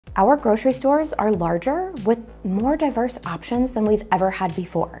Our grocery stores are larger with more diverse options than we've ever had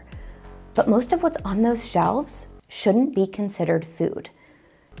before. But most of what's on those shelves shouldn't be considered food.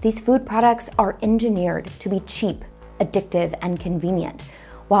 These food products are engineered to be cheap, addictive, and convenient,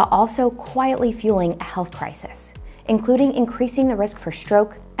 while also quietly fueling a health crisis, including increasing the risk for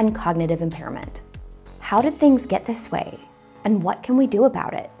stroke and cognitive impairment. How did things get this way, and what can we do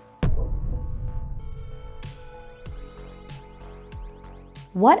about it?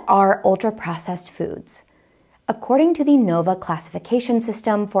 What are ultra-processed foods? According to the NOVA classification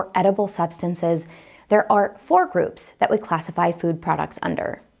system for edible substances, there are 4 groups that we classify food products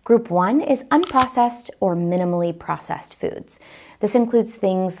under. Group 1 is unprocessed or minimally processed foods. This includes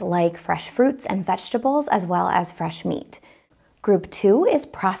things like fresh fruits and vegetables as well as fresh meat. Group 2 is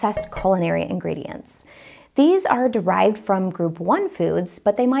processed culinary ingredients. These are derived from Group 1 foods,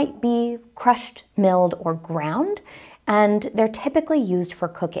 but they might be crushed, milled, or ground, and they're typically used for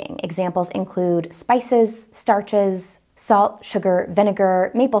cooking. Examples include spices, starches, salt, sugar,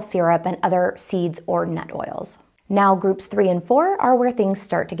 vinegar, maple syrup, and other seeds or nut oils. Now, groups 3 and 4 are where things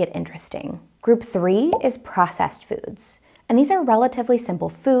start to get interesting. Group 3 is processed foods, and these are relatively simple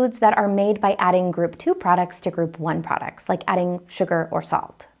foods that are made by adding Group 2 products to Group 1 products, like adding sugar or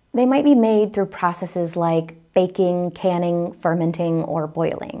salt. They might be made through processes like baking, canning, fermenting, or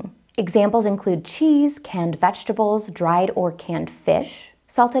boiling. Examples include cheese, canned vegetables, dried or canned fish,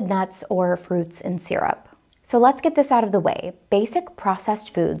 salted nuts, or fruits in syrup. So let's get this out of the way. Basic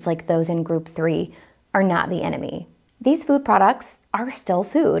processed foods like those in Group 3 are not the enemy. These food products are still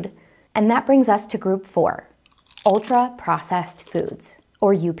food. And that brings us to Group 4, ultra-processed foods,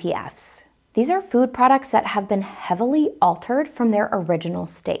 or UPFs. These are food products that have been heavily altered from their original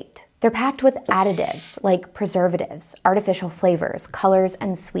state. They're packed with additives like preservatives, artificial flavors, colors,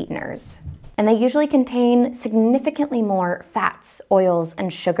 and sweeteners. And they usually contain significantly more fats, oils,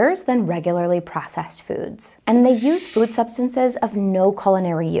 and sugars than regularly processed foods. And they use food substances of no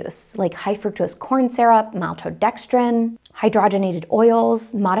culinary use, like high fructose corn syrup, maltodextrin, hydrogenated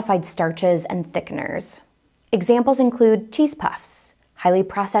oils, modified starches, and thickeners. Examples include cheese puffs, highly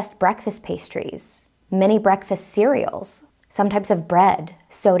processed breakfast pastries, mini breakfast cereals, some types of bread,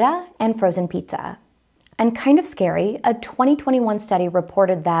 soda, and frozen pizza. And kind of scary, a 2021 study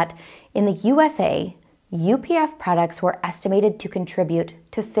reported that in the USA, UPF products were estimated to contribute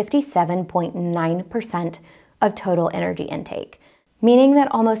to 57.9% of total energy intake, meaning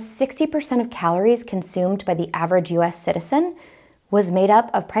that almost 60% of calories consumed by the average US citizen was made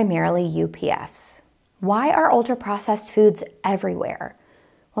up of primarily UPFs. Why are ultra-processed foods everywhere?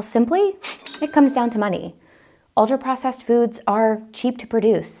 Well, simply, it comes down to money. Ultra-processed foods are cheap to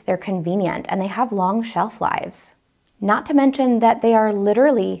produce, they're convenient, and they have long shelf lives. Not to mention that they are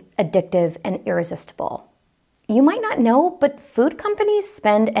literally addictive and irresistible. You might not know, but food companies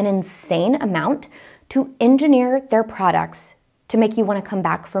spend an insane amount to engineer their products to make you want to come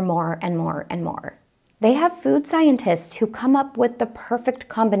back for more and more and more. They have food scientists who come up with the perfect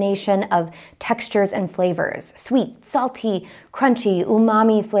combination of textures and flavors, sweet, salty, crunchy,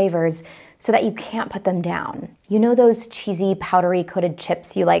 umami flavors, so that you can't put them down. You know those cheesy, powdery coated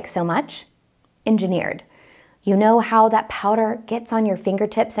chips you like so much? Engineered. You know how that powder gets on your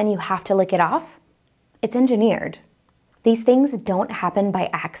fingertips and you have to lick it off? It's engineered. These things don't happen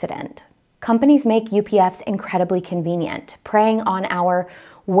by accident. Companies make UPFs incredibly convenient, preying on our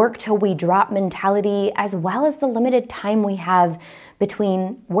work till we drop mentality, as well as the limited time we have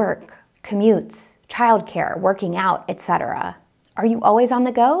between work, commutes, childcare, working out, etc. Are you always on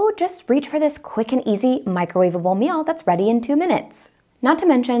the go? Just reach for this quick and easy microwavable meal that's ready in 2 minutes. Not to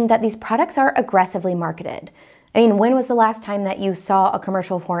mention that these products are aggressively marketed. I mean, when was the last time that you saw a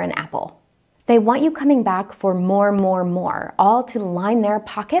commercial for an apple? They want you coming back for more, all to line their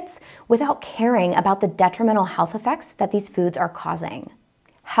pockets without caring about the detrimental health effects that these foods are causing.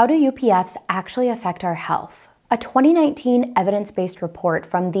 How do UPFs actually affect our health? A 2019 evidence-based report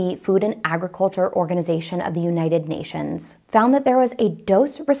from the Food and Agriculture Organization of the United Nations found that there was a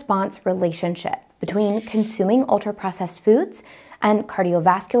dose-response relationship between consuming ultra-processed foods and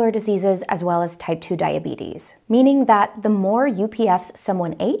cardiovascular diseases as well as type 2 diabetes, meaning that the more UPFs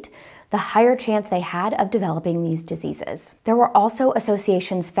someone ate, the higher chance they had of developing these diseases. There were also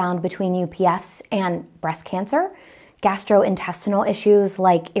associations found between UPFs and breast cancer, gastrointestinal issues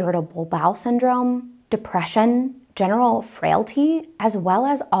like irritable bowel syndrome, depression, general frailty, as well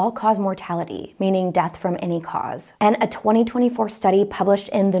as all-cause mortality, meaning death from any cause. And a 2024 study published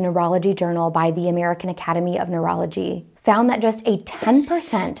in the Neurology Journal by the American Academy of Neurology found that just a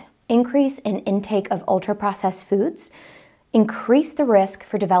 10% increase in intake of ultra-processed foods increased the risk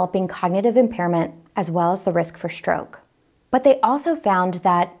for developing cognitive impairment as well as the risk for stroke. But they also found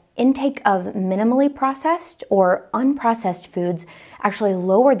that intake of minimally processed or unprocessed foods actually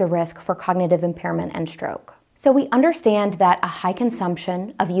lowered the risk for cognitive impairment and stroke. So we understand that a high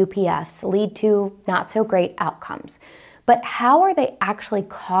consumption of UPFs lead to not so great outcomes. But how are they actually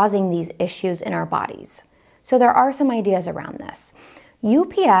causing these issues in our bodies? So there are some ideas around this.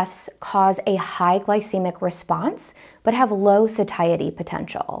 UPFs cause a high glycemic response, but have low satiety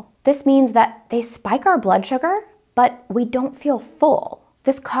potential. This means that they spike our blood sugar, but we don't feel full.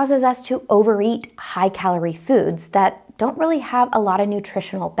 This causes us to overeat high-calorie foods that don't really have a lot of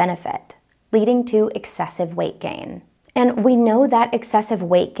nutritional benefit, leading to excessive weight gain. And we know that excessive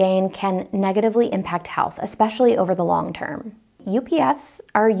weight gain can negatively impact health, especially over the long term. UPFs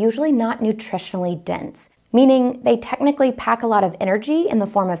are usually not nutritionally dense, meaning they technically pack a lot of energy in the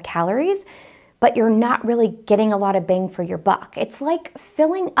form of calories, but you're not really getting a lot of bang for your buck. It's like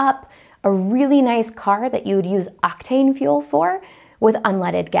filling up a really nice car that you would use octane fuel for with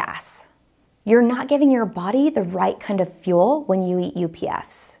unleaded gas. You're not giving your body the right kind of fuel when you eat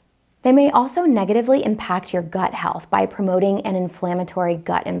UPFs. They may also negatively impact your gut health by promoting an inflammatory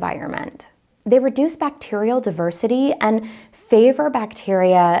gut environment. They reduce bacterial diversity and favor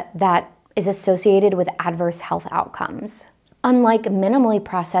bacteria that is associated with adverse health outcomes, unlike minimally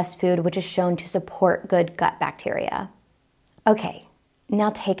processed food, which is shown to support good gut bacteria. Okay, now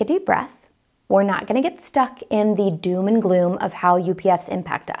take a deep breath. We're not going to get stuck in the doom and gloom of how UPFs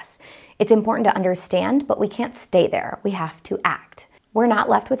impact us. It's important to understand, but we can't stay there. We have to act. We're not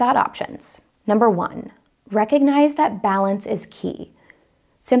left without options. Number 1, recognize that balance is key.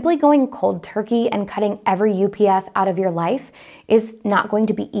 Simply going cold turkey and cutting every UPF out of your life is not going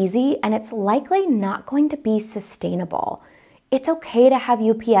to be easy, and it's likely not going to be sustainable. It's okay to have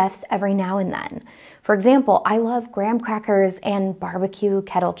UPFs every now and then. For example, I love graham crackers and barbecue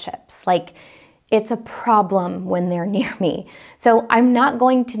kettle chips. It's a problem when they're near me. So I'm not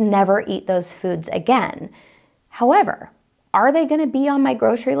going to never eat those foods again. However, are they going to be on my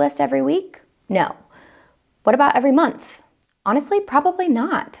grocery list every week? No. What about every month? Honestly, probably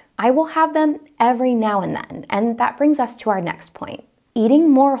not. I will have them every now and then, and that brings us to our next point. Eating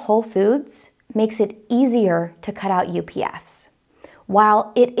more whole foods makes it easier to cut out UPFs.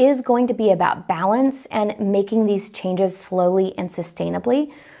 While it is going to be about balance and making these changes slowly and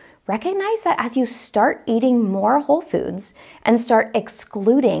sustainably, recognize that as you start eating more whole foods and start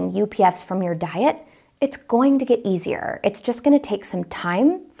excluding UPFs from your diet, it's going to get easier. It's just going to take some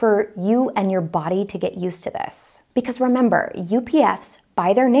time for you and your body to get used to this. Because remember, UPFs,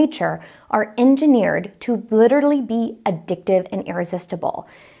 by their nature, are engineered to literally be addictive and irresistible.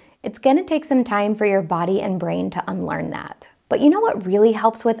 It's going to take some time for your body and brain to unlearn that. But you know what really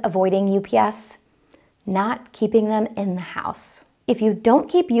helps with avoiding UPFs? Not keeping them in the house. If you don't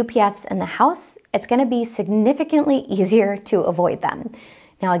keep UPFs in the house, it's going to be significantly easier to avoid them.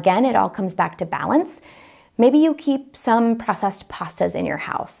 Now again, it all comes back to balance. Maybe you keep some processed pastas in your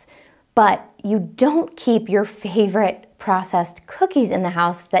house, but you don't keep your favorite processed cookies in the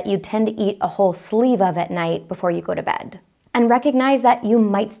house that you tend to eat a whole sleeve of at night before you go to bed. And recognize that you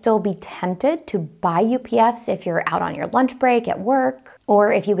might still be tempted to buy UPFs if you're out on your lunch break at work,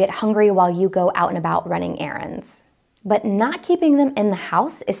 or if you get hungry while you go out and about running errands. But not keeping them in the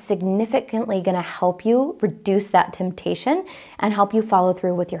house is significantly going to help you reduce that temptation and help you follow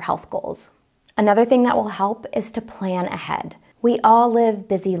through with your health goals. Another thing that will help is to plan ahead. We all live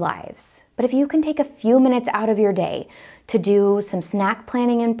busy lives, but if you can take a few minutes out of your day to do some snack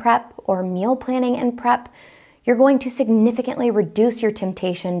planning and prep or meal planning and prep, you're going to significantly reduce your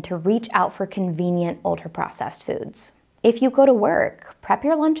temptation to reach out for convenient ultra-processed foods. If you go to work, prep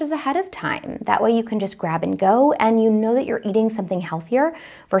your lunches ahead of time. That way you can just grab and go and you know that you're eating something healthier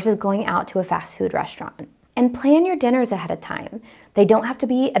versus going out to a fast food restaurant. And plan your dinners ahead of time. They don't have to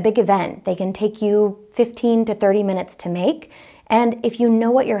be a big event. They can take you 15 to 30 minutes to make. And if you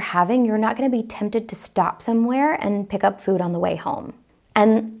know what you're having, you're not going to be tempted to stop somewhere and pick up food on the way home.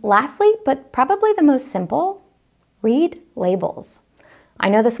 And lastly, but probably the most simple, read labels. I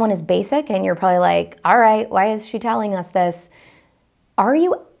know this one is basic and you're probably like, all right, why is she telling us this? Are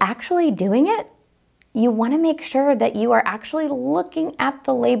you actually doing it? You want to make sure that you are actually looking at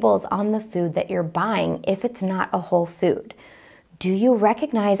the labels on the food that you're buying if it's not a whole food. Do you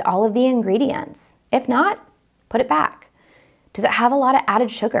recognize all of the ingredients? If not, put it back. Does it have a lot of added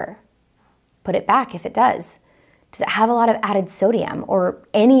sugar? Put it back if it does. Does it have a lot of added sodium or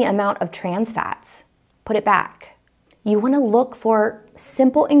any amount of trans fats? Put it back. You want to look for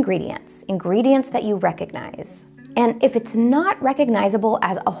simple ingredients, ingredients that you recognize. And if it's not recognizable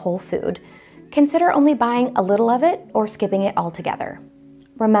as a whole food, consider only buying a little of it or skipping it altogether.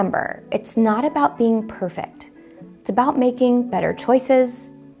 Remember, it's not about being perfect. It's about making better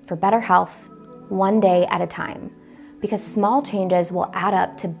choices for better health, one day at a time, because small changes will add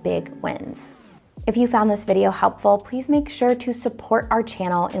up to big wins. If you found this video helpful, please make sure to support our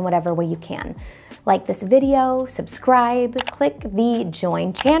channel in whatever way you can. Like this video, subscribe, click the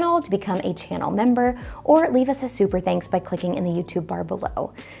join channel to become a channel member, or leave us a super thanks by clicking in the YouTube bar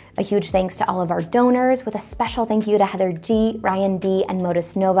below. A huge thanks to all of our donors, with a special thank you to Heather G, Ryan D, and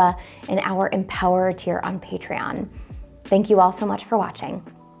Modus Nova in our Empower tier on Patreon. Thank you all so much for watching.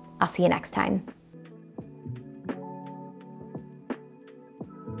 I'll see you next time.